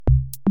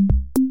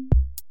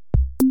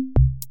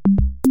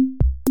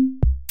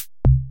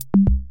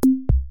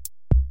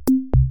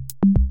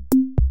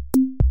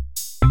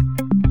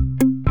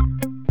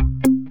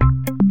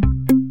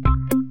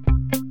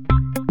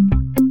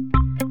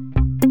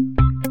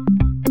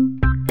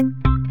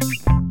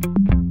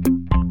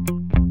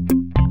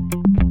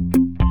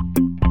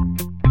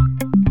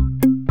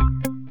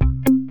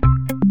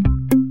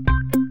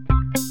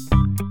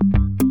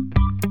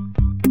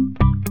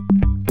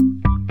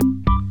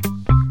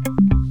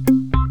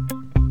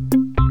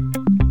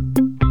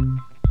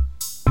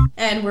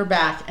And we're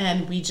back,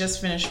 and we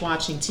just finished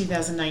watching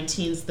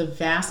 2019's The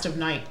Vast of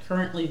Night,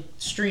 currently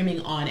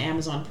streaming on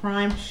Amazon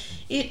Prime.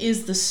 It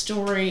is the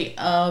story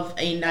of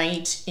a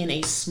night in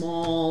a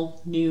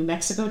small New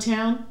Mexico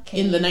town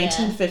in the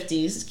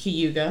 1950s,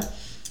 Cayuga,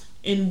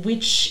 in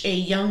which a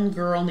young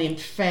girl named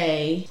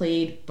Faye,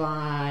 played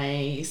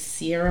by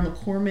Sierra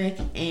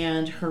McCormick,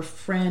 and her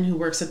friend who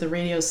works at the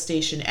radio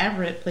station,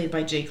 Everett, played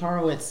by Jake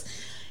Horowitz,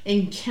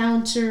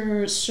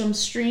 encounter some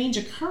strange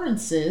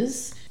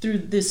occurrences through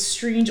this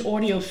strange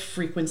audio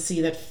frequency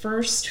that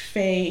first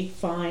Faye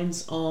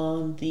finds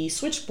on the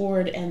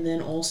switchboard, and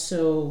then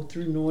also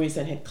through noise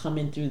that had come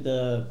in through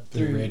the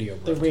radio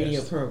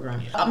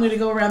program. I'm going to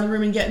go around the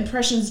room and get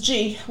impressions.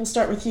 G, we'll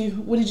start with you.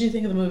 What did you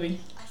think of the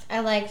movie? I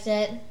liked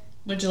it.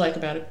 What did you like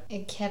about it?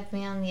 It kept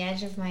me on the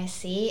edge of my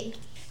seat.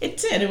 It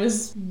did. It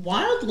was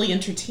wildly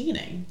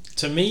entertaining.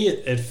 To me,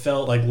 it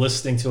felt like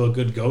listening to a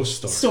good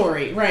ghost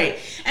story. Right.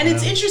 And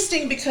it's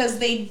interesting because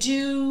they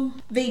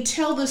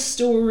tell the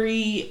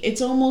story,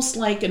 it's almost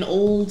like an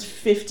old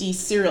 50s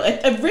serial.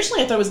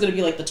 Originally, I thought it was going to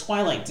be like the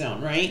Twilight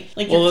Zone, right?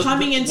 Like you're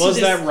coming into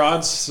was that Rod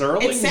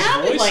Serling?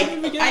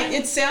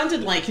 It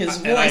sounded like his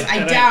voice.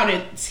 I doubt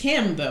it's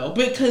him, though,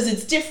 because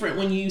it's different.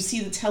 When you see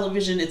the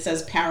television, it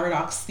says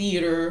Paradox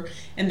Theater,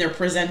 and they're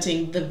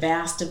presenting The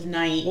Vast of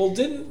Night. Well,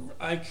 did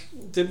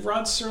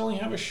Rod Serling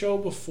have a show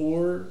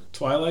before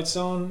Twilight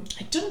Zone?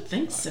 I don't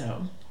think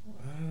so.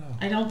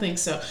 I don't think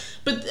so.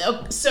 But I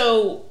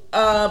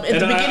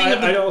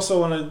also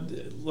want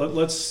to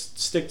let's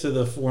stick to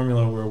the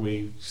formula where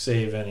we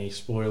save any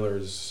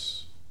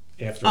spoilers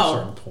after a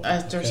certain point.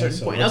 After a certain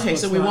point. Okay,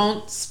 so we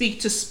won't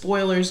speak to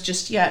spoilers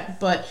just yet,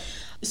 but.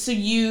 So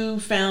you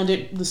found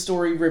the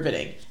story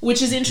riveting,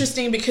 which is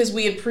interesting because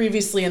we had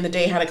previously in the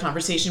day had a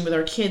conversation with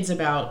our kids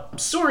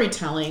about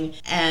storytelling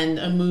and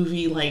a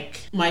movie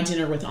like My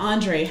Dinner with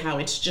Andre, how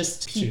it's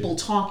just two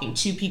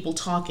people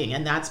talking,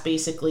 and that's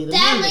basically the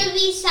movie. That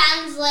movie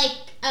sounds like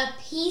a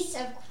piece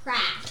of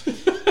crap.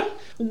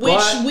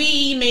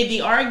 We made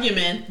the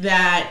argument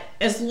that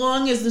as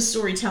long as the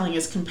storytelling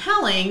is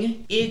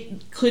compelling,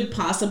 it could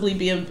possibly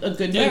be a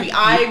good movie.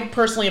 I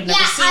personally have never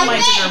seen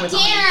My Dinner with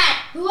Andre.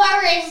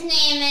 Whoever his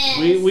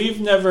name is.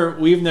 We've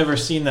never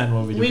seen that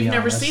movie. We've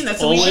never seen that,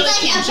 so we really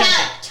can't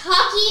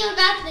talking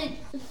about the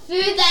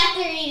food that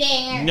they're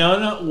eating.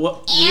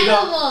 Animals.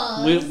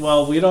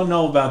 We don't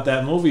know about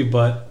that movie,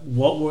 but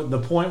the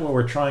point what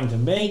we're trying to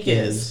make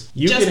is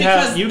you just could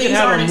have a movie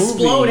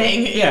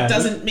exploding. It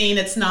doesn't mean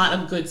it's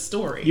not a good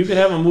story. You could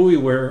have a movie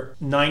where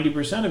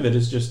 90% of it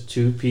is just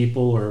two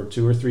people or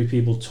two or three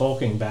people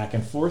talking back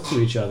and forth to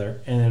each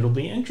other, and it'll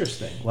be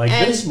interesting.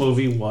 This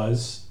movie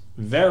was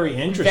very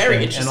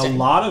interesting, and a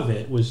lot of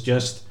it was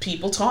just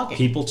people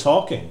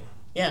talking.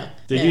 Yeah.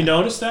 Did you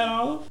notice that,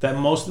 Olive? That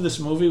most of this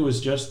movie was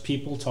just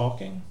people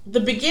talking? The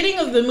beginning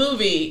of the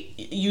movie,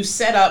 you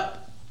set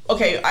up...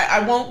 Okay,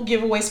 I won't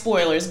give away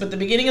spoilers, but the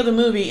beginning of the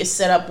movie is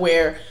set up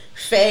where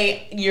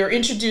you're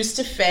introduced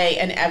to Faye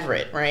and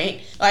Everett,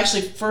 right?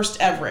 Actually, first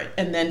Everett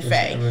and then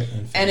Faye.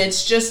 And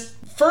it's just...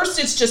 First,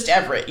 it's just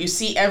Everett. You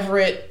see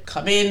Everett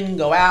come in,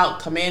 go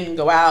out,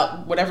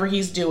 whatever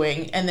he's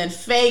doing. And then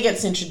Faye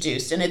gets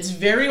introduced. And it's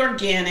very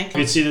organic. You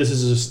can see this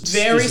is a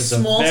very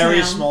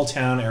small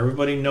town.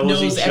 Everybody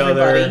knows each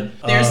other.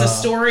 There's a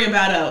story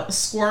about a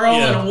squirrel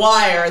and a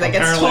wire that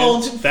gets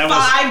told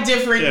five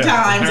different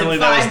times in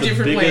five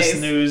different ways. That was the biggest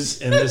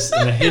news in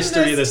the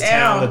history of this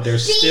town that they're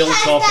still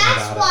talking about it.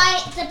 That's why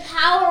the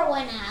power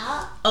went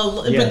out.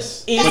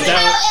 Yes.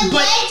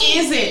 But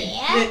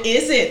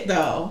is it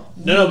though?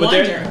 No, but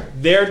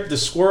they're the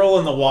squirrel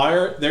and the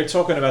wire. They're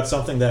talking about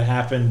something that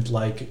happened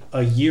like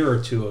a year or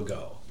two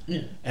ago,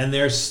 and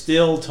they're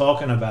still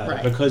talking about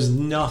it because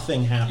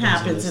nothing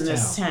happens in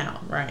this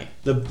town. Right?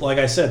 Like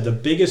I said, the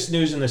biggest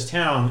news in this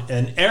town,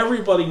 and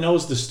everybody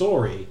knows the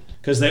story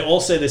because they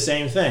all say the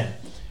same thing.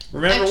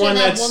 Remember when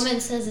that woman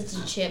says it's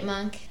a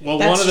chipmunk? Well,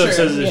 one of them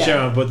says it's a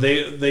chipmunk, but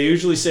they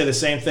usually say the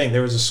same thing.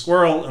 There was a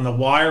squirrel and the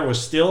wire was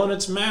still in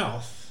its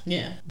mouth.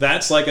 Yeah.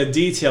 That's like a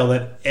detail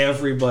that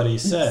everybody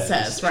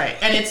says. Right.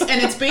 And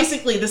it's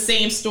basically the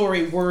same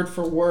story word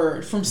for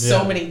word from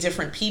so many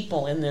different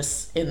people in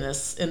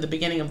the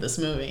beginning of this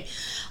movie.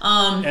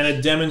 And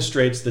it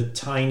demonstrates the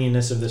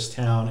tininess of this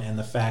town and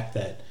the fact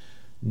that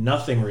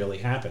nothing really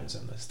happens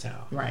in this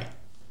town. Right.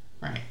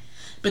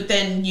 But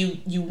then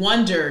you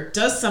wonder,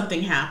 does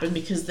something happen?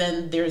 Because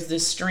then there's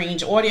this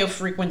strange audio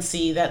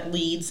frequency that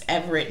leads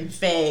Everett and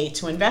Faye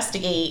to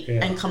investigate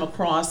and come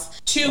across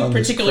two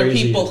particular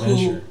people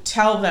who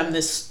tell them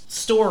this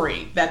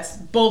story that's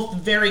both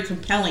very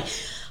compelling.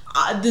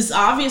 This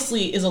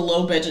obviously is a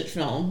low-budget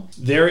film.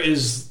 There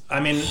is,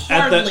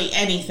 hardly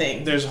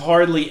anything. There's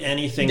hardly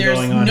anything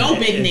going on. There's no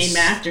big-name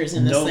actors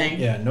in this thing.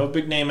 Yeah, no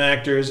big-name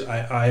actors.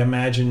 I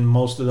imagine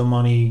most of the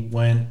money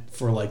went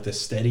for, like, the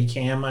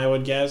Steadicam, I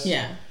would guess.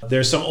 Yeah.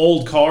 There's some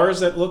old cars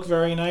that look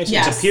very nice.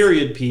 Yes. It's a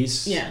period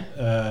piece. Yeah.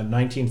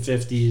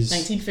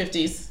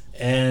 1950s.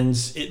 And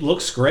it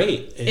looks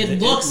great.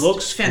 It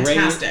looks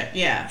fantastic,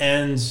 great. Yeah.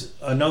 And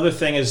another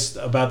thing is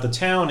about the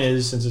town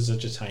is, since it's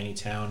such a tiny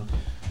town,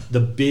 the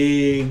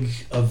big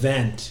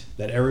event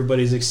that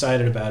everybody's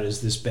excited about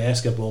is this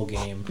basketball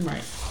game.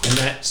 Right. And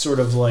that sort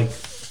of like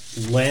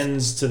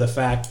lends to the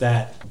fact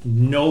that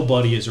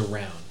nobody is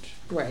around.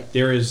 Right.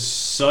 There is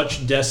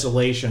such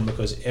desolation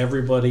because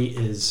everybody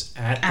is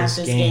at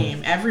this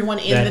game. Everyone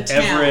in the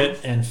town. Everett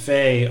and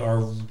Faye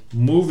are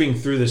moving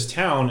through this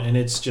town, and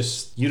it's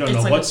just you don't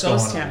know like what's going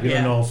on. Town, you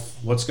don't know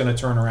what's going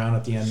to turn around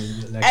at the end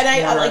of the next. And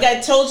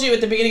I told you at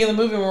the beginning of the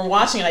movie when we were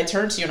watching it, I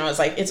turned to you and I was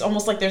like, it's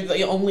almost like they're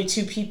the only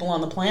two people on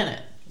the planet.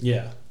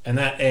 Yeah, and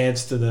that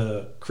adds to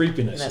the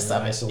creepiness and the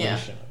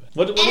isolation of it.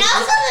 And also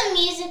the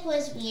music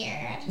was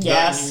weird.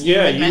 Yes.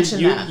 Yeah, you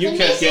The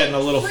kept getting a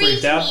little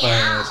freaked out by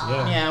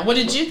it. Yeah. What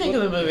did you think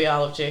of the movie,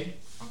 Olive G?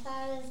 I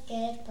thought it was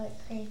good but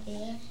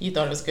creepy. You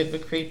thought it was good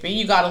but creepy.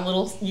 You got a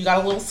little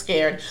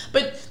scared.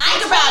 But I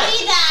told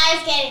you that I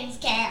was getting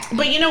scared.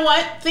 But you know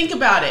what? Think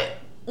about it.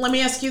 Let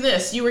me ask you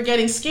this. You were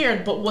getting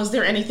scared, but was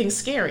there anything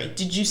scary?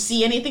 Did you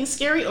see anything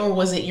scary, or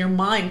was it your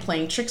mind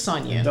playing tricks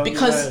on you? Don't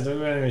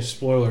do any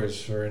spoilers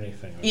for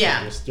anything. Okay?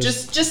 Yeah,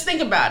 just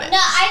think about it. No,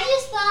 I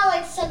just thought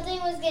like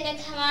something was going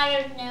to come out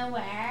of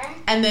nowhere.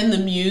 And then the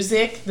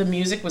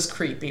music was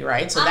creepy,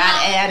 right? So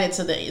that added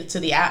to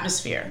the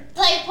atmosphere.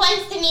 Like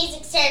once the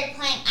music started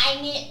playing,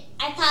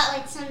 I thought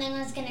like something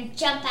was going to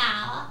jump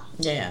out.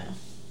 Yeah.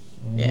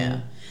 Mm-hmm.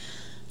 Yeah.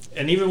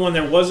 And even when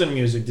there wasn't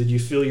music, did you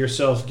feel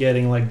yourself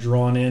getting like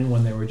drawn in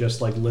when they were just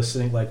like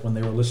listening, like when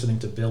they were listening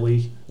to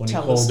Billy when he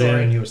called in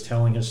and he was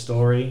telling his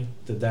story?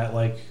 Did that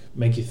like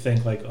make you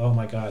think like, oh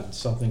my God,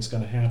 something's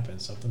gonna happen?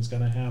 Something's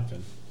gonna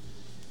happen.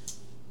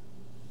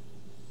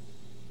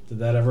 Did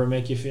that ever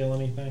make you feel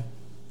anything?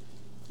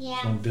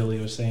 Yeah. When Billy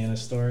was saying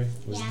his story,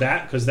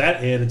 that because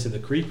that added to the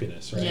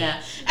creepiness, right? Yeah,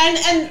 and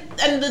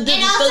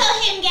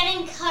also him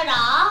getting cut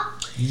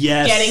off.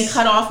 Yes. Getting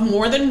cut off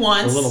more than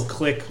once. A little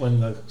click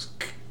when the.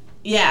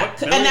 Yeah,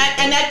 Really? and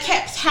that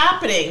kept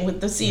happening with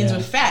the scenes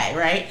with Faye,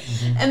 right?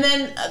 Mm-hmm. And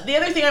then the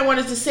other thing I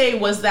wanted to say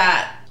was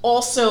that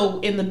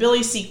also in the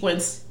Billy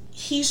sequence,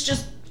 he's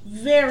just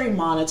very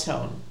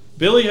monotone.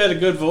 Billy had a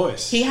good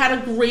voice. He had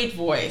a great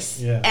voice.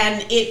 Yeah.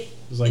 And it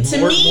was like to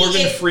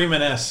Morgan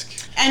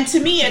Freeman-esque. And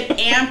to me, it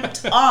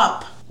amped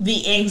up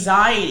the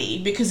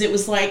anxiety because it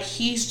was like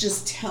he's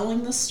just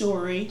telling the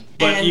story.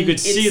 But you could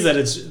see that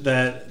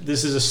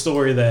this is a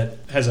story that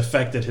has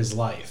affected his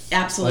life.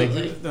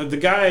 Absolutely. Like the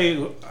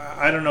guy,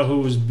 I don't know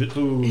who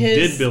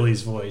did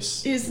Billy's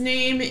voice. His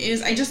name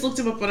is, I just looked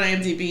him up on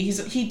IMDb.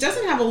 He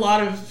doesn't have a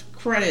lot of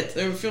credits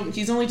or film.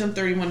 He's only done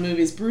 31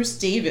 movies. Bruce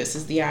Davis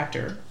is the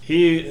actor.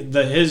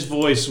 His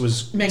voice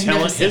was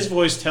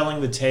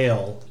telling the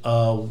tale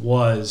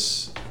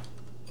was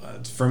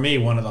for me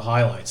one of the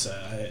highlights.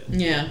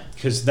 Yeah.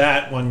 Because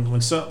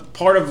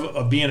part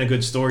of being a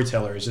good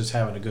storyteller is just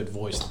having a good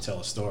voice to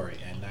tell a story,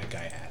 and that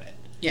guy had it.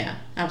 Yeah,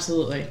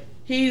 absolutely.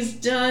 He's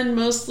done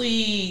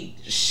mostly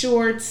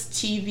shorts,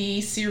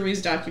 TV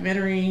series,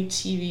 documentary,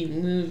 TV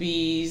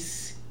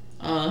movies.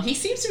 He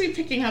seems to be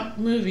picking up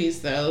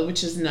movies though,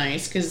 which is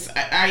nice because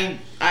I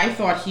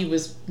thought he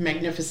was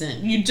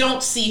magnificent. You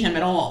don't see him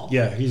at all.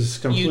 Yeah, he's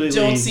completely. You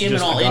don't see him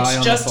at all.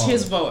 It's just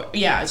his voice.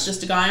 Yeah, it's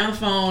just a guy on the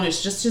phone.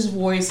 It's just his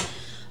voice.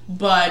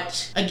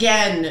 But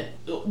again,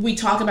 we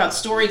talk about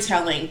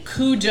storytelling.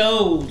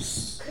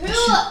 Kudos to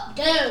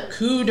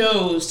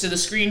the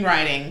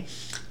screenwriting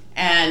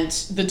and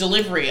the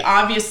delivery.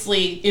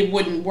 Obviously, it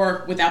wouldn't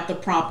work without the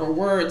proper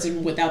words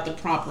and without the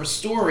proper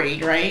story,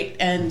 right?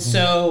 And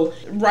so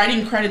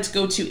writing credits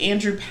go to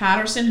Andrew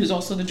Patterson, who's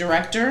also the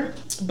director,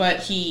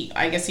 but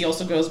I guess he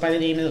also goes by the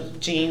name of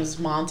James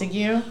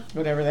Montague,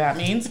 whatever that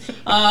means.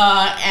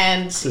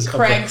 And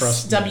Craig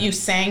W.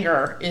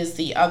 Sanger is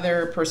the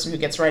other person who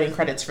gets writing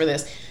credits for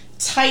this.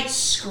 Tight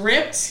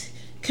script,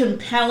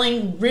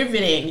 compelling,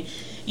 riveting.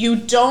 You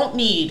don't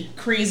need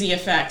crazy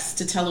effects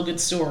to tell a good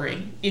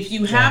story. If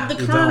you have the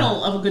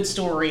kernel of a good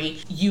story,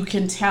 you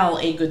can tell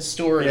a good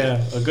story.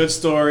 Yeah, a good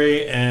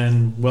story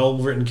and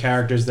well-written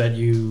characters that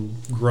you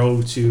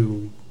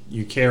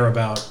you care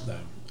about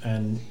them.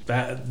 And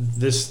that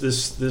this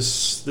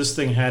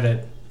thing had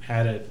it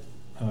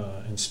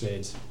in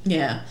spades.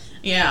 Yeah.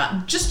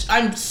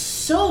 I'm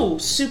so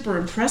super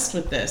impressed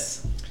with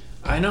this.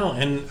 I know,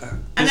 and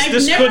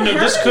this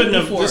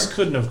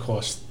couldn't have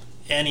cost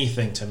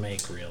anything to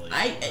make, really.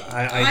 I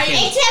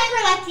except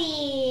for like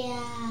the.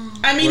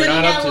 I mean, we're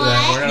not up to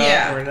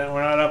that.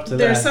 We're not up to that.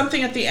 There's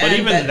something at the end. But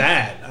even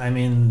that, I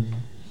mean,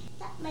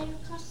 that might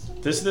have cost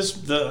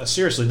something.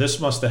 Seriously, this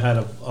must have had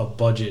a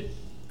budget,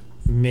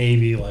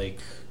 maybe like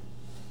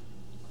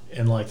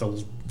in like the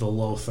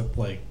low,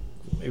 like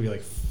maybe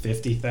like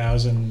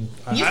 50,000. You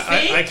think?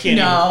 I can't.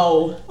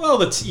 No.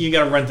 You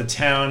got to rent the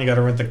town. You got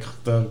to rent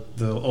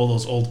the all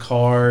those old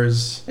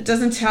cars. It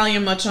doesn't tell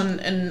you much on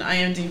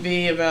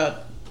IMDb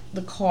about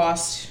the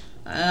cost.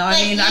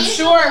 I'm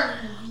sure.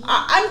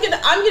 I'm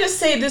gonna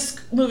say this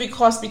movie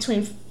cost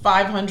between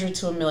 $500,000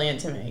 to $1 million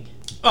to make.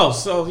 Oh,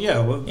 so yeah.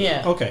 Well,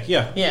 yeah. Okay.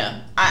 Yeah.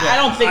 Yeah. I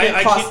don't think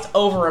it cost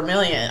over $1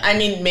 million. I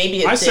mean, maybe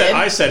it did.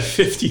 I said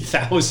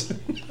 50,000.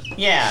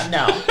 Yeah.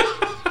 No.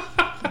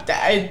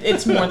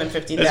 it's more than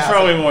 50,000. It's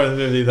probably more than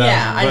 50,000.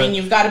 Yeah, I mean,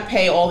 you've got to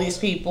pay all these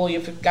people.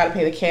 You've got to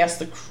pay the cast,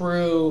 the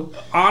crew.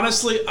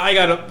 Honestly, I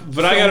gotta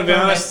be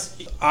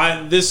honest.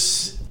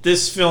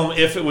 This film,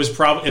 if it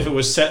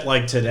was set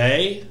like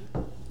today,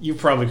 you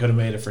probably could have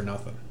made it for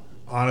nothing.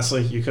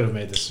 Honestly, you could have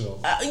made this film.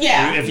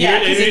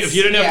 If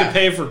you didn't have to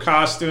pay for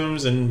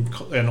costumes and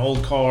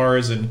old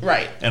cars and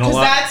right, and because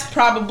that's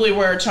probably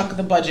where a chunk of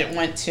the budget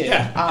went to.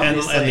 Yeah,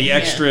 and the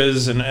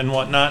extras and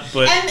whatnot.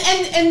 But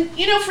and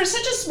for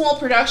such a small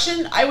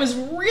production, I was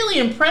really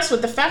impressed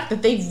with the fact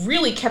that they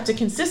really kept it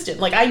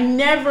consistent. Like I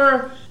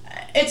never.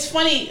 It's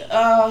funny.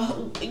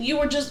 We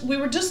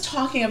were just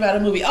talking about a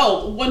movie.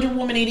 Oh, Wonder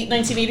Woman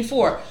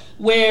 1984,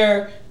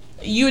 where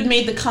you had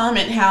made the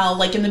comment how,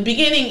 like, in the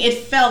beginning it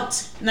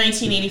felt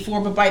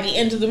 1984, but by the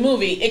end of the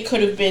movie it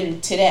could have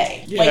been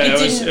today. Yeah, like,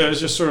 it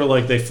was just sort of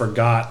like they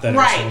forgot that it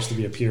was supposed to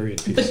be a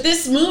period piece. But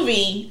this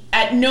movie,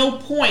 at no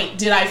point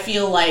did I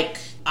feel like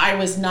I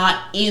was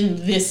not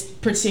in this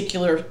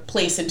particular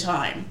place and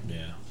time.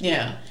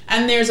 Yeah.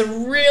 And there's a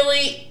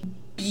really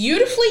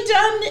beautifully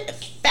done,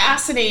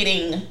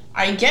 fascinating,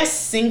 I guess,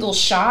 single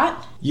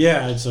shot.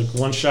 Yeah, it's like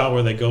one shot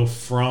where they go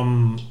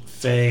from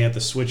Faye at the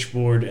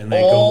switchboard and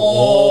they go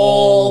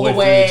all the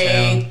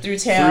way through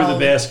town, through the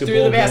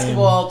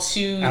basketball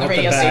to the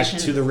radio station,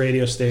 to the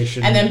radio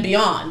station, and then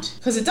beyond,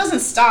 because it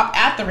doesn't stop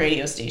at the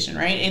radio station,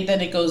 right? And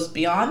then it goes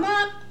beyond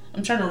that.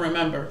 I'm trying to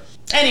remember.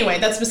 Anyway,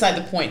 that's beside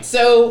the point.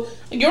 So,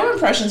 your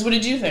impressions, what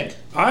did you think?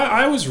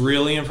 I was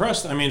really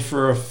impressed. I mean,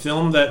 for a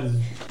film that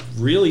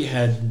really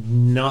had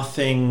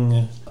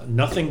nothing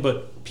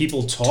but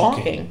people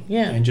talking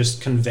and just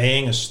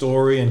conveying a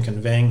story and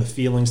conveying the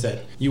feelings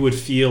that you would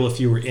feel if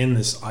you were in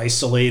this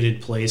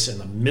isolated place in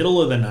the middle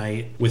of the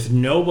night with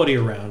nobody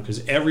around,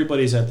 because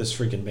everybody's at this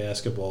freaking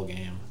basketball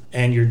game,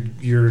 and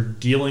you're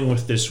dealing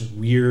with this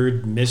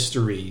weird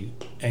mystery,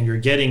 and you're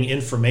getting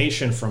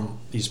information from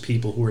these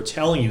people who are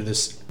telling you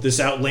this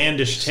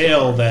outlandish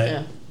tale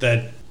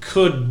that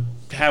could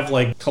have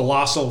like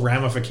colossal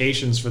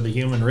ramifications for the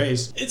human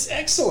race. It's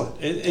excellent.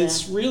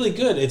 It's really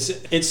good.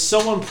 It's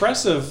so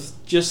impressive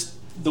just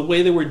the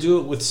way they were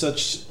doing it with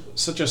such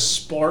a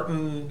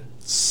Spartan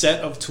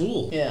set of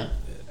tools. Yeah.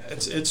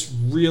 It's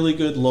really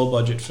good low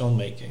budget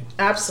filmmaking.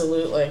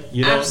 Absolutely.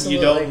 You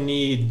don't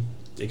need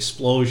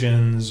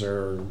explosions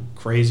or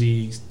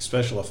crazy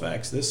special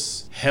effects.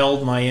 This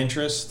held my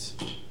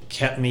interest,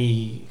 kept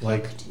me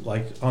like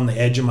on the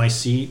edge of my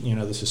seat.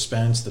 The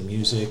suspense, the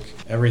music,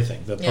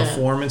 everything, the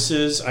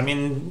performances. I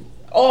mean,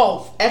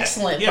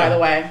 excellent, by the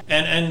way.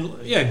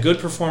 And good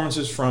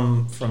performances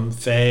from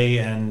Faye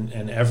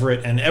and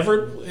Everett. And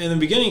Everett in the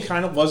beginning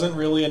kind of wasn't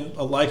really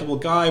a likable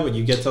guy, but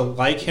you get to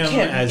like him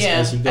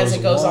as he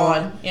goes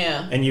on.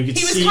 Yeah, and you could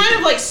he was kind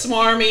of like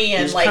smarmy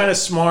and like kind of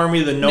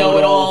smarmy, the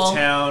know-it-all of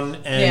town,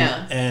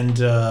 and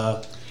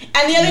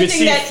the other you thing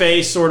see that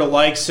Faye sort of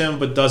likes him,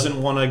 but doesn't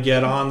want to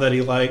get on that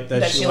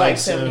she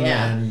likes him.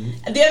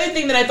 And the other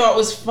thing that I thought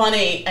was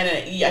funny, and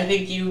I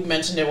think you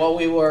mentioned it while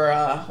we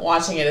were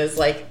watching it, is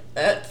like,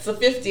 it's the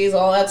 50s,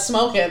 all that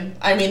smoking.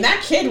 I mean,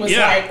 that kid was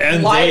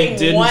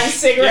lighting one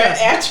cigarette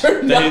after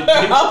another.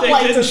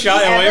 They didn't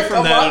shy away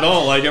from that at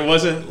all. Like, it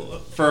wasn't,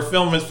 for a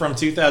film from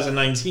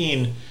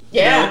 2019.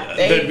 Yeah,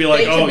 they'd be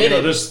like,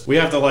 we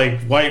have to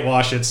like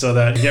whitewash it so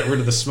that you get rid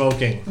of the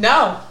smoking.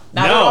 Not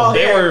at all.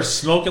 They were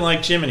smoking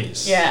like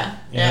chimneys. Yeah.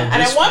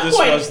 And at one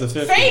point,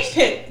 Faye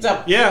picked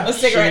up a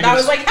cigarette, and I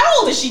was like, how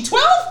old is she?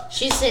 12?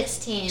 She's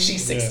 16.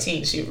 She's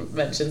 16. She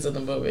mentions in the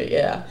movie.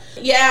 Yeah.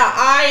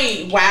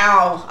 I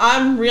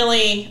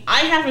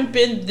haven't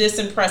been this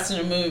impressed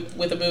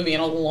with a movie in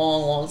a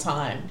long, long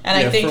time. And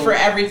I think for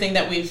everything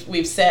that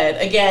we've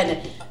said,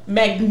 again,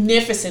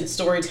 magnificent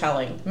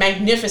storytelling,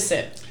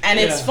 magnificent. And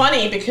it's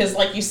funny because,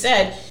 like you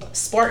said,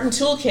 Spartan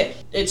Toolkit.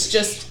 It's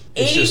just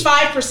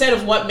 85%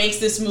 of what makes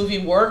this movie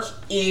work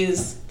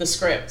is the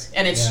script,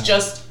 and it's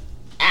just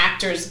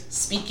actors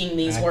speaking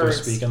these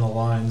words, speaking the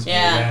lines,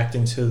 and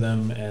reacting to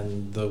them,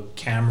 and the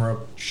camera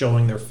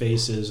showing their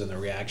faces and the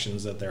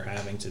reactions that they're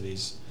having to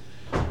this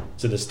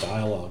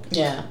dialogue.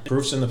 Yeah.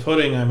 Proof's in the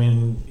pudding. I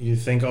mean, you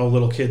think,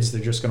 little kids,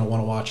 they're just going to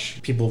want to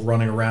watch people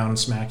running around,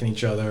 smacking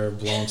each other,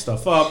 blowing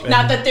stuff up.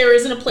 Not that there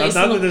isn't a place.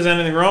 Not that there's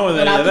anything wrong with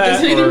any of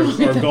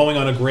that. Or going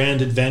on a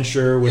grand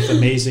adventure with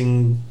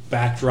amazing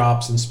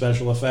backdrops and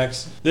special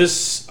effects.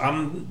 This,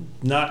 I'm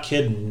not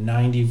kidding,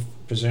 90%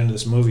 of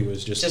this movie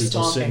was just people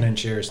talking. Sitting in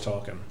chairs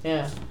talking.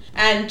 Yeah.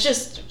 And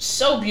just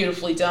so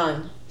beautifully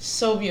done.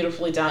 So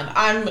beautifully done.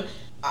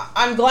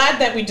 I'm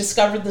glad that we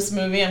discovered this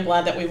movie. I'm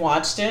glad that we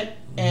watched it.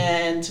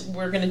 And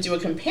we're going to do a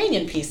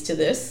companion piece to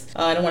this.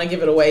 I don't want to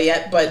give it away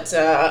yet, but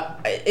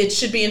it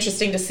should be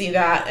interesting to see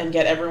that and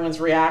get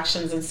everyone's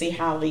reactions and see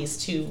how these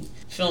two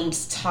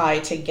films tie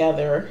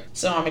together.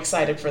 So I'm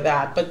excited for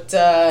that. But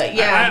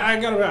I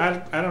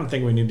don't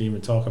think we need to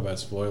even talk about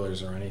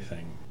spoilers or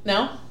anything.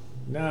 No?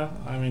 No.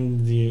 I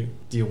mean,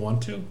 do you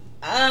want to?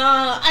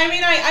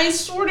 I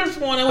sort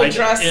of want to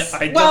address.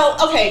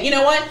 Okay. You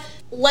know what?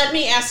 Let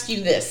me ask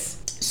you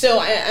this. So,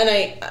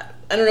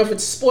 I don't know if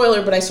it's a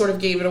spoiler, but I sort of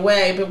gave it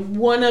away. But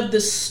one of the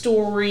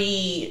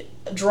story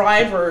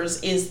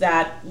drivers is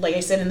that, like I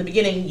said in the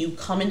beginning, you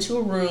come into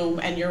a room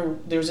and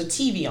there's a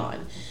TV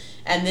on.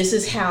 And this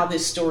is how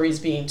this story is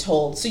being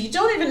told. So you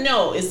don't even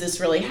know, is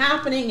this really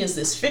happening? Is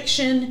this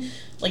fiction?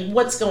 Like,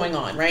 what's going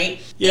on, right?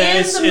 Yeah,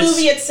 in the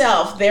movie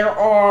itself, there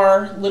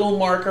are little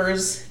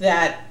markers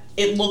that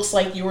it looks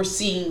like you're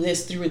seeing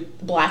this through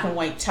black and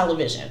white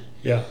television.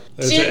 Yeah.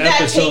 There's Did an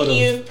that episode take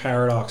you... of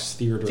Paradox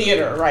Theater.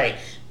 Theater, right.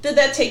 Did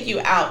that take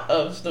you out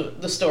of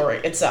the story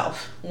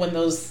itself when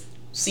those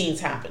scenes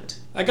happened?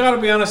 I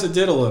gotta be honest, it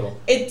did a little.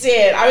 It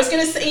did. I was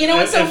gonna say, you know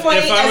what's so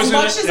funny? As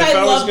much as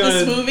I love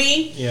this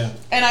movie,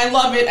 and I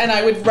love it, and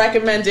I would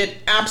recommend it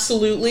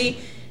absolutely.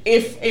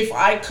 If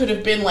I could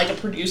have been like a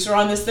producer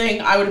on this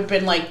thing, I would have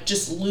been like,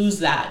 just lose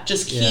that.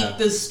 Just keep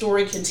the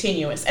story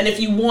continuous. And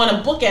if you want to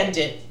bookend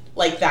it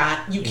like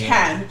that, you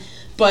can.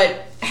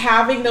 But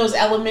having those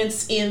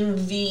elements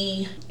in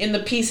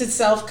the piece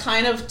itself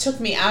kind of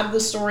took me out of the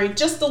story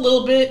just a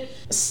little bit.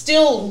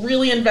 Still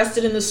really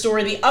invested in the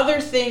story. The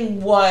other thing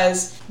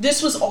was,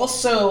 this was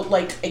also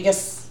like, I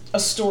guess,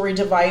 a story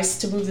device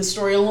to move the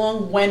story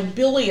along. When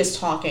Billy is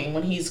talking,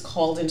 when he's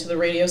called into the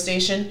radio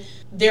station,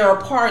 there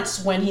are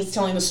parts when he's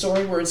telling the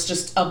story where it's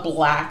just a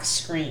black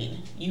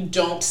screen. You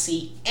don't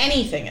see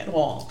anything at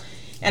all.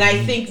 And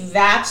I think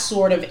that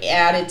sort of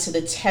added to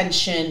the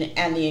tension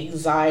and the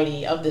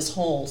anxiety of this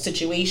whole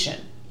situation.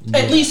 Yeah.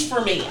 At least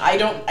for me.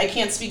 I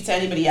can't speak to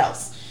anybody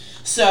else.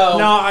 So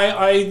no,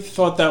 I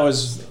thought that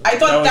was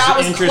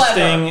interesting, clever.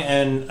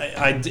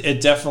 And it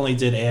definitely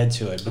did add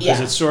to it because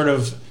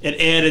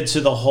it added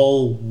to the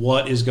whole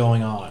what is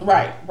going on.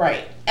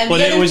 Right. And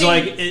but it was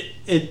like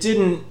it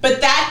didn't.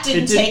 But that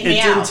didn't take me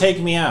out. It didn't take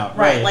me out.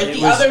 Right. Like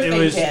the other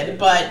thing did,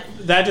 but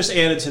that just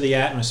added to the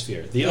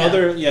atmosphere. The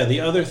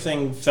other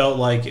thing felt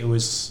like it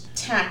was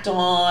tacked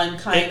on,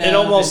 kind of.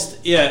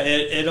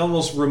 It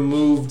almost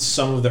removed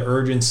some of the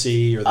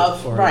urgency or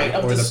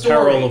the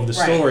peril of the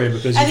story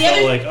because you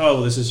felt like,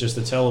 oh, this is just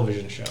a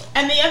television show.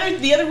 And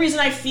the other reason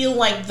I feel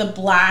like the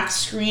black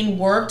screen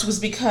worked was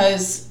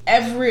because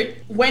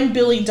when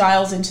Billy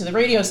dials into the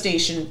radio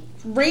station,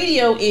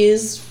 radio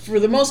is, for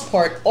the most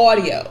part,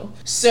 audio.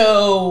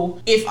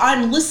 So if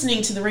I'm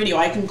listening to the radio,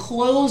 I can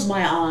close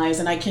my eyes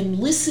and I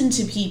can listen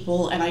to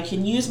people and I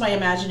can use my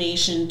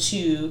imagination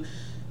to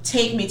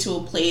take me to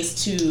a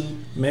place to...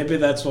 Maybe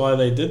that's why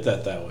they did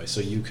that way,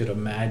 so you could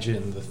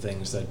imagine the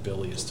things that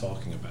Billy is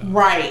talking about.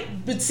 Right.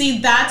 But see,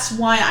 that's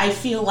why I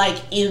feel like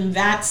in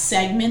that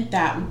segment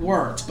that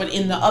worked. But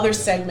in the other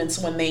segments,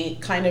 when they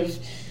kind of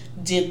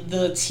did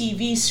the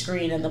TV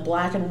screen and the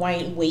black and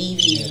white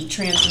wavy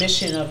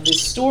transmission of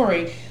this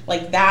story,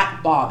 like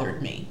that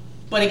bothered me.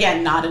 But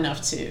again, not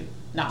enough to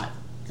not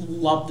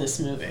love this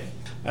movie.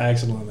 I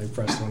accidentally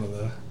pressed one of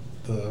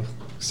the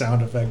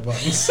sound effect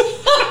buttons.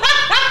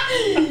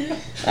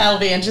 That'll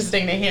be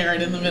interesting to hear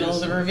it in the middle of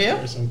the review.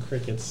 There's some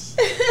crickets.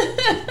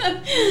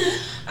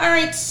 All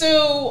right,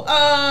 so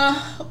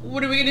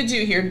what are we gonna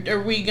do here?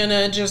 Are we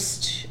gonna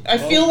just? I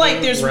feel like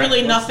there's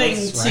really nothing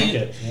let's to. Rank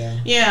it.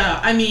 Yeah,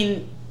 I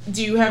mean,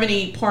 do you have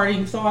any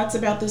parting thoughts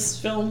about this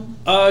film?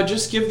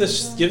 Just give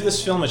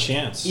this film a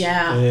chance.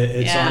 Yeah,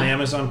 it's on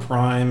Amazon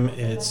Prime.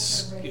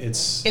 It's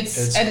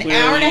an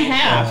hour and a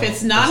half.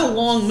 It's not a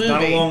long movie. It's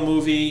not a long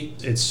movie.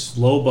 It's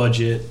low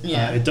budget.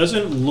 Yeah. It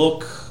doesn't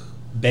look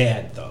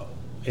bad though.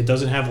 It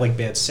doesn't have like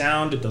bad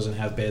sound. It doesn't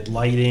have bad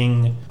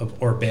lighting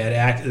or bad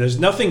act. There's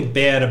nothing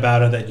bad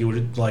about it that you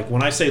would like.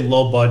 When I say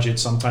low budget,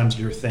 sometimes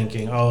you're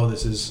thinking, oh,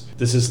 this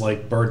is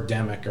like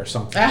Birdemic or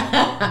something.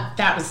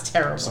 That was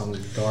terrible. Some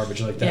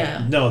garbage like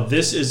that. Yeah. No,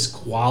 this is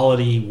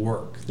quality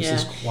work.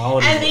 This is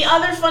quality. And work. the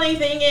other funny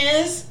thing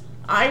is,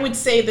 I would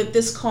say that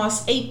this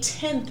costs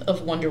 1/10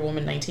 of Wonder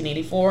Woman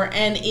 1984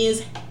 and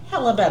is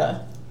hella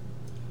better.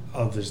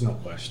 Oh, there's no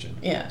question.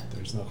 Yeah.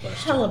 There's no question.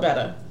 Hella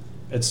better.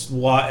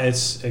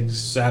 It's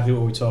exactly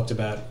what we talked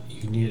about.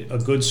 You need a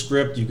good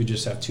script. You could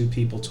just have two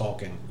people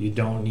talking. You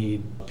don't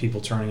need people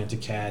turning into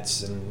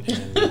cats and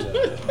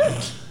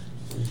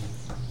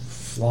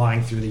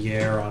flying through the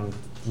air on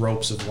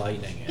ropes of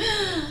lightning.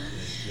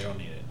 You don't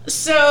need it.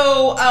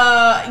 So,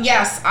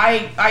 yes,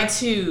 I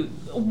too,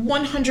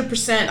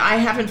 100%, I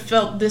haven't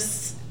felt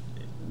this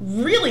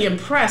really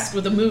impressed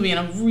with a movie in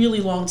a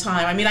really long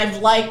time. I mean, I've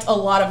liked a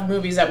lot of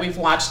movies that we've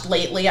watched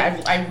lately.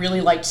 I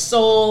really liked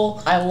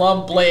Soul. I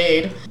love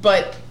Blade.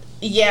 But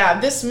yeah,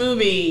 this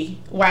movie,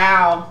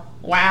 wow.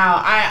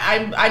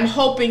 I'm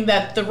hoping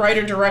that the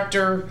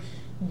writer-director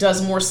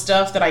does more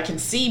stuff, that I can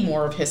see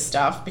more of his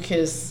stuff,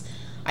 because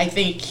I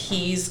think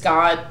he's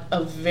got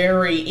a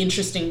very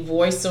interesting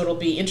voice, so it'll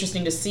be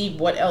interesting to see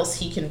what else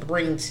he can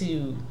bring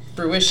to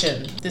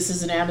fruition. This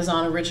is an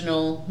Amazon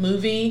original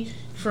movie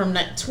from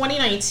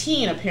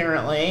 2019,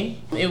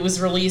 apparently. It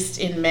was released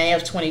in May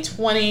of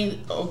 2020,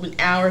 1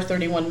 hour,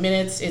 31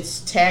 minutes. It's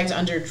tagged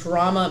under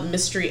drama,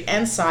 mystery,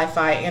 and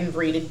sci-fi, and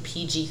rated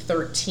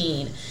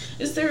PG-13.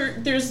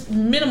 There's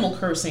minimal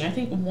cursing. I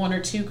think 1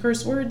 or 2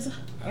 curse words.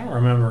 I don't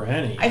remember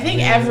any. I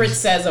think Everett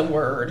says a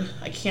word.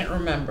 I can't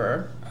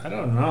remember. I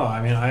don't know.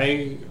 I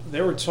mean, they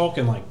were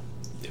talking like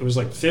it was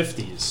like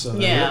 50s, so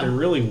there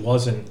really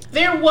wasn't.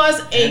 There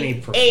was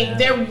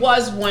there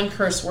was one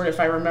curse word, if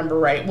I remember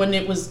right, when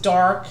it was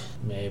dark.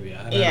 Maybe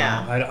I don't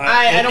know.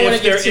 I don't want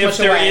to give too much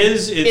away. If there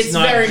is, it's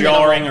not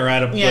jarring or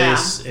out of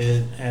place,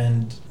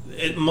 yeah.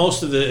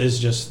 Most of it is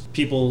just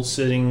people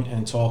sitting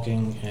and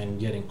talking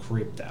and getting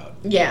creeped out.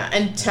 Yeah,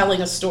 and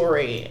telling a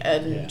story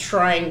and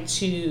trying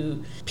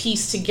to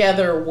piece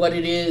together what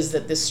it is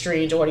that this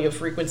strange audio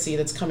frequency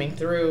that's coming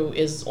through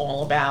is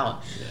all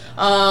about.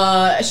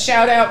 Yeah. A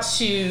shout out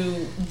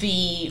to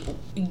the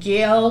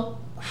Gail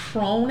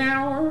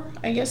Cronauer,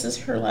 I guess is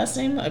her last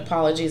name.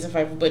 Apologies if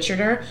I've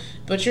butchered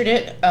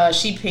it.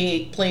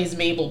 She plays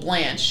Mabel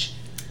Blanche,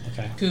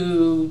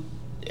 who...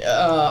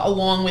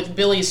 along with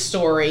Billy's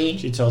story,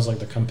 she tells like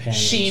the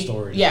companion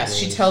story. Yes,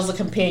 she tells the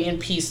companion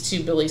piece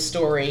to Billy's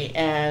story,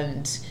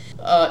 and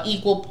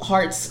equal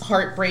parts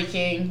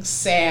heartbreaking,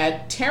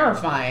 sad,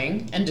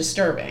 terrifying, and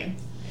disturbing.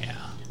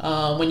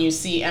 Yeah. When you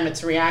see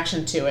Emmett's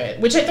reaction to it,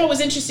 which I thought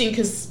was interesting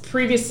because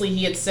previously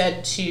he had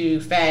said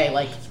to Faye,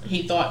 like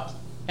he thought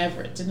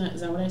Everett. Is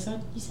that what I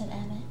said? You said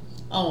Emmett.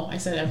 Oh, I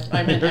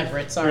meant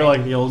Everett. Sorry. You're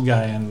like the old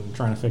guy and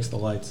trying to fix the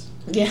lights.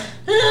 Yeah.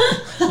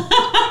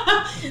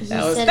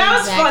 that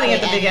was funny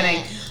at the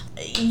beginning.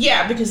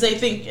 Yeah, because I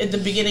think at the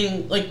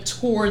beginning, like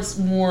towards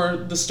more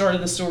the start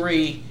of the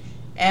story,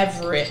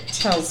 Everett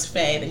tells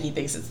Faye that he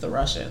thinks it's the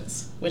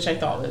Russians, which I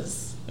thought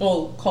was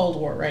Cold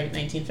War, right?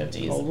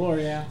 1950s. Cold War,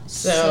 yeah.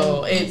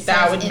 So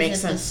that would make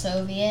sense. The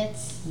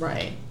Soviets.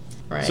 Right.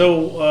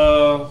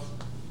 So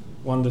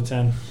 1 to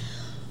 10.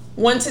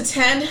 1 to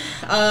 10.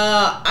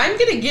 I'm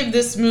gonna give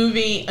this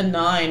movie a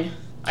 9.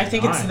 I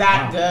think it's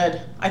that good.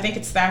 I think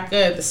it's that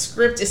good. The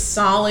script is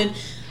solid.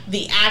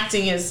 The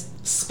acting is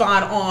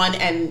spot on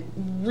and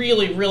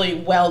really, really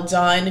well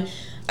done.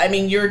 I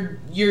mean,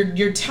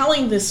 you're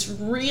telling this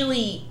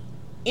really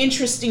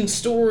interesting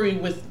story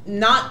with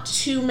not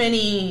too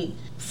many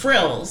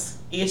frills.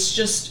 It's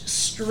just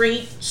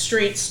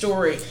straight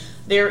story.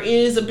 There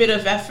is a bit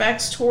of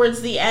FX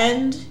towards the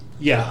end.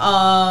 Yeah.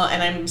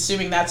 And I'm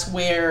assuming that's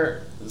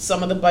where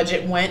some of the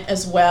budget went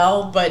as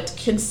well, but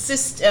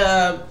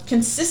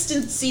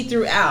consistency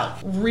throughout.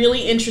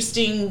 Really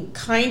interesting,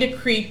 kind of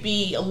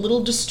creepy, a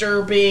little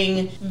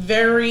disturbing,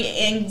 very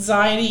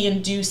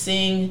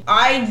anxiety-inducing.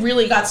 I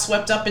really got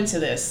swept up into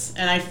this,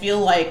 and I feel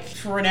like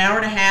for an hour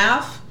and a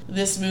half,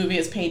 this movie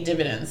has paid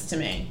dividends to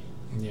me.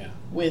 Yeah.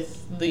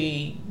 With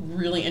the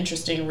really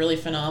interesting, really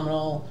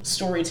phenomenal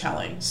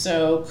storytelling.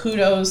 So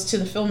kudos to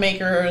the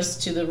filmmakers,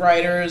 to the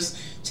writers,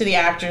 to the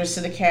actors,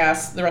 to the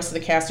cast, the rest of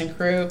the cast and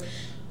crew.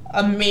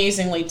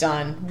 Amazingly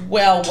done.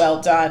 Well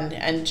done.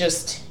 And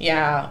just,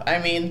 I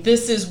mean,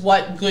 this is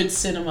what good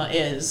cinema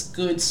is.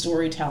 Good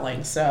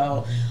storytelling.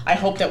 So I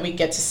hope that we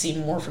get to see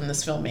more from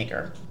this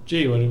filmmaker.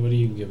 Gee, what do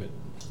you give it?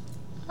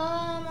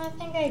 I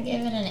think I'd give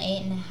it an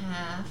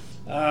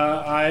 8.5.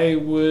 I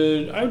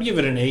would give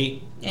it an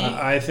 8.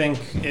 I think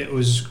it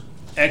was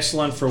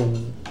excellent for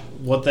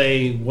what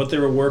they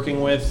were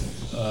working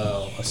with.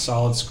 A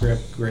solid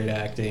script, great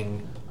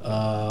acting.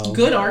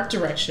 Good art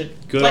direction.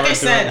 I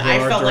said, I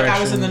felt like I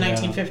was in the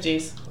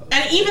 1950s.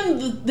 And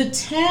even the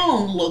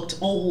town looked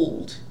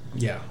old.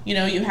 Yeah. You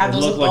know, you had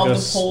those above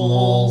the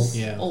poles,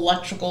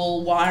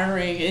 electrical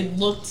wiring. It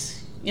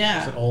looked,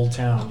 It's an old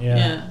town,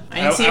 Yeah.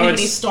 I didn't see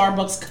anybody's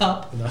Starbucks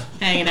cup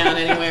hanging out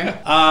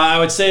anywhere. I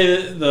would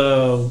say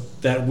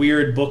that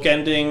weird book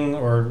ending,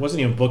 or it wasn't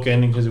even book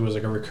ending because it was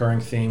like a recurring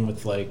theme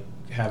with like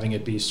having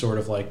it be sort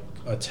of like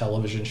a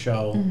television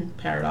show. Mm-hmm.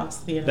 Paradox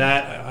Theater.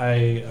 That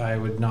I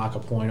would knock a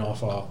point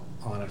off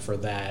on it for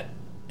that.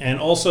 And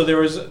also there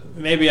was,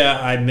 maybe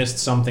I missed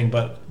something,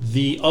 but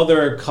the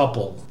other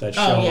couple that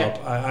show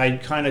up, I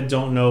kind of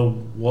don't know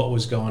what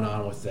was going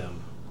on with them.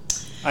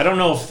 I don't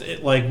know if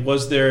it,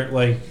 was there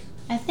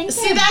I think.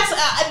 See,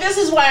 that's this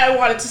is why I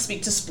wanted to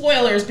speak to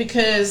spoilers,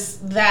 because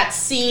that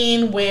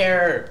scene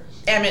where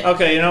Emmett.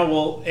 Okay,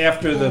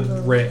 after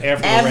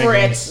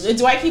Everett.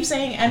 Do I keep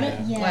saying Emmett?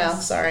 Yeah. Yes. Well,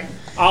 sorry.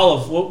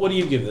 Olive, what do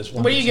you give this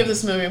one? What do you give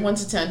this movie? 1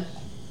 to 10.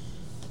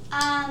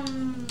 I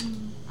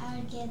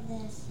would give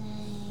this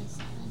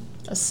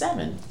a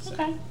 7.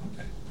 Okay.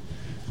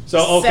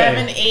 So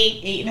 7,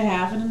 8,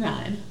 8.5, and a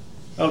 9.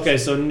 Okay,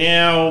 so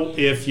now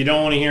if you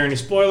don't want to hear any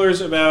spoilers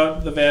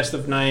about The Vast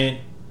of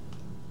Night,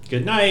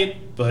 good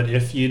night. But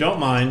if you don't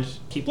mind,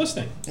 keep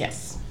listening.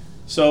 Yes.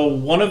 So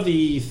one of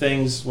the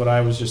things, what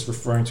I was just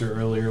referring to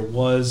earlier,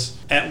 was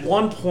at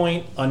one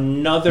point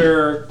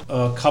another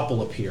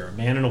couple appear, a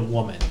man and a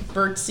woman.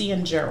 Bertzi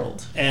and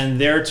Gerald.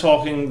 And they're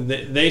talking,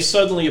 they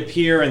suddenly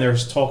appear and they're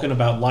talking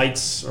about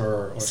lights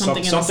or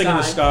something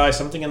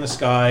in the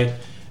sky.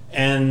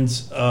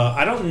 And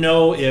I don't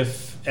know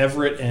if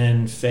Everett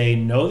and Faye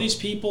know these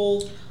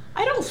people.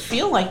 I don't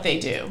feel like they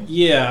do.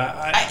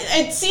 Yeah.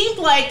 It seemed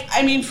like,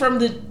 from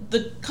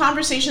the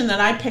conversation that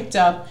I picked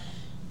up,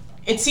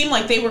 it seemed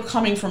like they were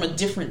coming from a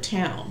different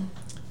town.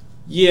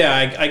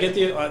 Yeah, I get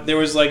there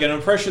was like an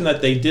impression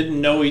that they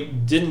didn't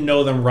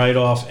know them right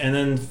off, and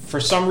then for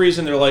some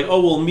reason they're like,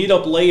 "Oh, we'll meet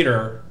up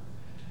later,"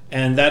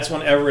 And that's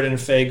when Everett and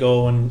Faye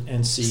go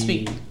and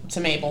speak to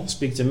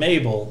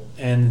Mabel.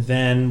 And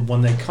then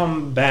when they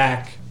come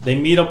back, they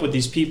meet up with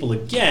these people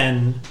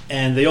again,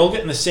 and they all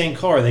get in the same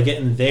car. They get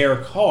in their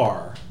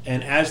car.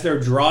 And as they're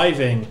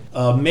driving,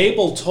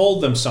 Mabel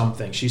told them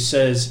something. She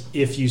says,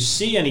 if you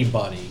see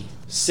anybody,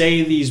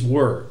 say these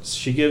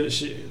words.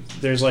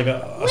 There's like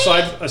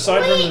aside from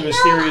the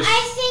mysterious... No,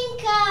 I think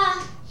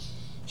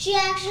she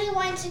actually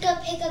wanted to go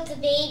pick up the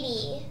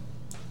baby.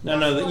 Faye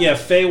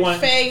had to go run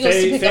pick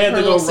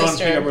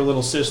up her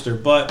little sister,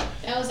 but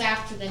that was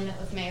after they met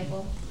with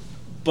Mabel.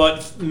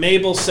 But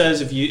Mabel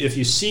says if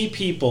you see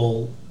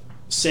people,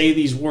 say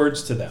these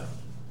words to them.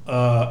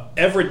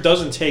 Everett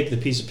doesn't take the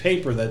piece of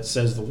paper that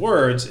says the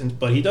words,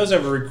 but he does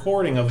have a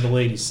recording of the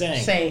lady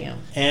saying them.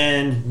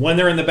 And when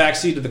they're in the back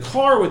seat of the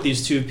car with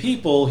these two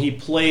people, he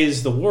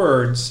plays the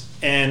words,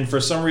 and for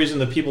some reason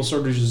the people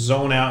sort of just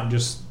zone out and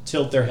just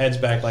tilt their heads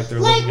back like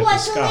they're looking at the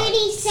sky. Like what the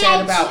lady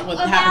said about what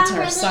happened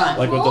to her son.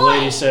 Like what the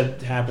lady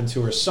said happened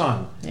to her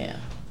son. Yeah.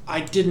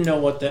 I didn't know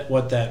what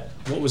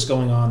was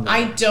going on there.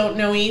 I don't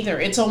know either.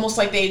 It's almost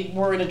like they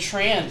were in a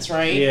trance,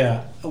 right?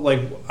 Yeah.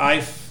 Like I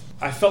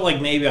felt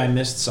like maybe I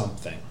missed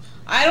something.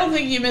 I don't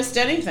think you missed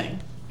anything.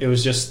 It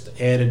was just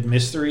added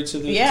mystery to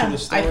the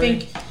story. I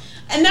think,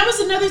 and that was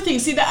another thing.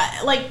 See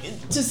that,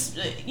 to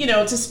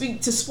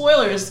speak to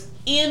spoilers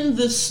in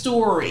the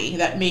story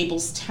that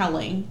Mabel's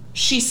telling,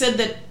 she said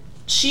that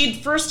she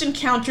had first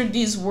encountered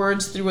these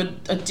words through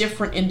a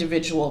different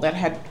individual that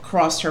had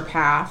crossed her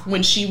path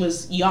when she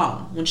was a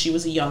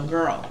young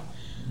girl.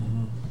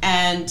 Mm-hmm.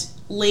 And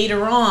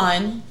later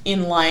on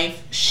in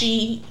life,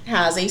 she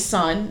has a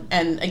son,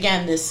 and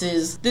again, this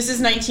is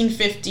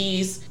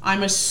 1950s.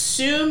 I'm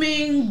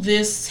assuming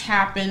this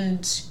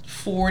happened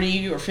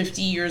 40 or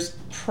 50 years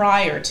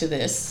prior to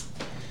this.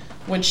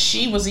 When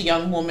she was a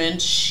young woman,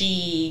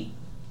 she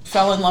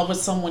fell in love with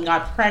someone,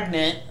 got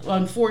pregnant.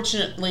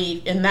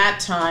 Unfortunately, in that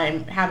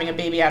time, having a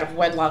baby out of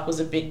wedlock was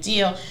a big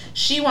deal.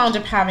 She wound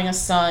up having a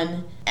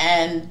son,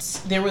 and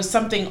there was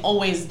something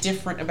always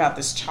different about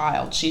this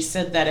child. She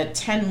said that at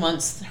 10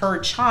 months, her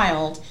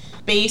child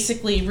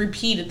basically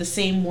repeated the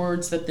same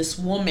words that this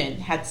woman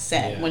had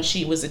said when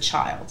she was a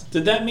child.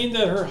 Did that mean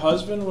that her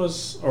husband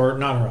was, or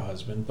not her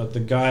husband, but the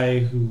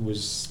guy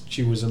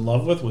she was in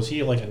love with, was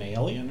he like an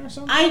alien or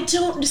something? I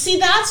don't see.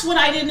 That's what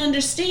I didn't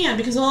understand,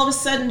 because all of a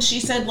sudden she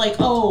said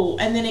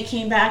and then it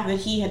came back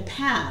that he had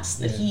passed,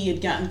 that he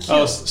had gotten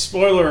killed. Oh,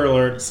 spoiler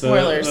alert!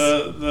 Spoilers.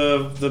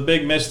 The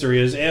big mystery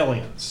is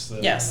aliens.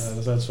 Yes,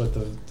 that's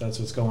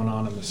what's going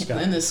on in the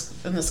sky. In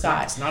the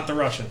sky. It's not the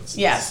Russians.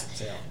 Yes,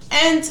 it's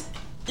aliens.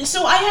 And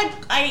so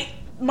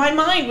my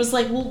mind was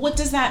like, well, what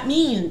does that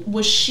mean?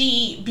 Was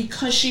she,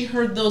 because she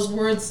heard those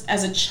words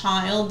as a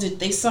child, did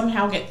they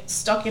somehow get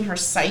stuck in her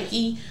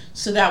psyche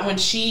so that when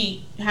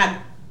she had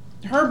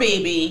her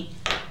baby,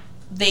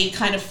 they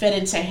kind of fed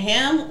into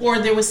him? Or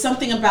there was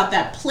something about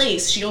that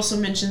place. She also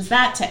mentions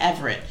that to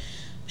Everett.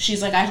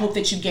 She's like, I hope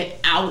that you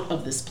get out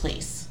of this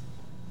place.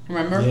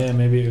 Remember? Yeah,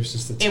 maybe it was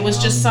just it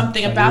was just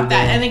something about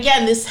that. And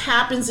again, this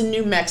happens in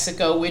New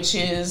Mexico, which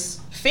is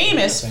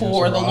famous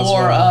for the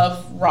lore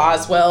of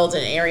Roswell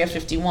and Area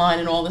 51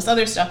 and all this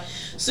other stuff.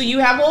 So you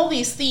have all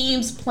these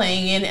themes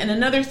playing in. And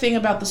another thing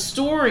about the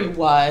story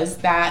was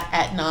that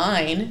at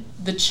 9,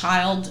 the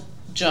child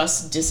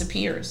just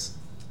disappears.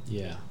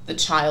 Yeah. The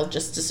child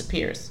just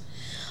disappears.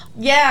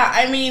 Yeah,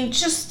 I mean,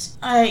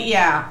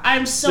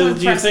 I'm so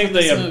impressed with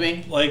this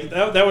movie. Like,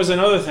 that was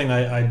another thing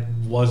I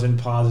wasn't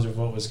positive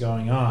what was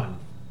going on.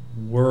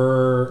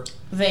 Were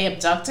they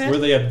abducted? Were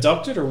they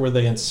abducted or were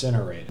they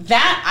incinerated?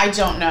 That I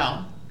don't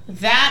know.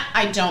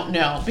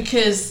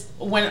 Because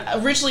when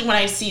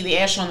I see the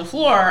ash on the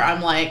floor,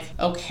 I'm like,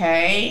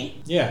 okay.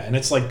 Yeah, and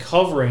it's like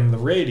covering the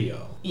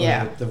radio.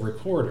 Yeah. The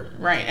recorder.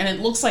 Right, and it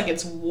looks like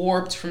it's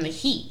warped from the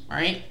heat,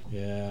 right?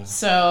 Yeah.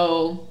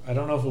 So I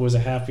don't know if it was a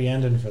happy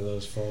ending for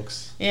those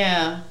folks.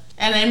 Yeah.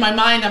 And in my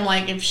mind, I'm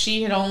like, if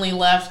she had only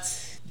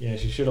left... Yeah,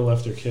 she should have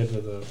left her kid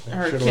with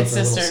her little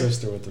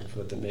sister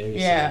with the baby.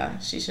 Yeah,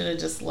 she should have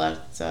just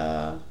left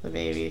the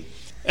baby.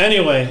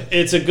 Anyway,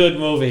 it's a good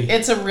movie.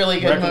 It's a really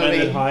good movie.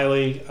 Recommended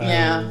highly.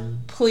 Yeah.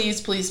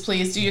 Please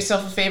do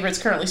yourself a favor. It's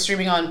currently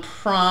streaming on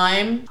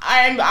Prime.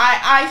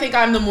 I think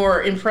I'm the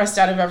more impressed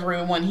out of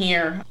everyone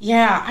here.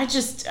 Yeah,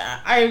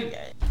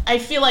 I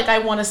feel like I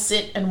want to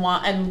sit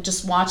and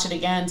just watch it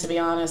again, to be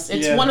honest.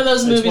 It's one of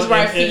those movies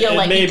where I feel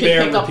like you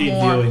could pick up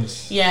more.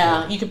 Viewings.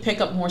 Yeah, you could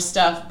pick up more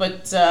stuff.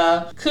 But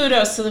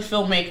kudos to the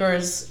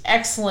filmmakers.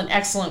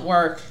 Excellent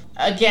work.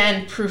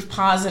 Again, proof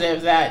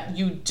positive that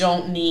you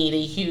don't need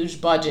a huge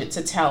budget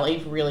to tell a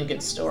really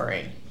good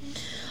story.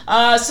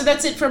 So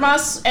that's it from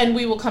us, and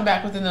we will come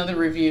back with another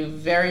review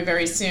very,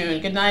 very soon.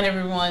 Good night,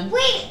 everyone.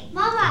 Wait,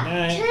 Mama. Good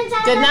night. Turns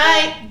out good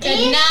night.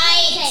 Good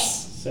night.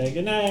 Say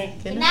good night.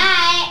 Good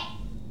night.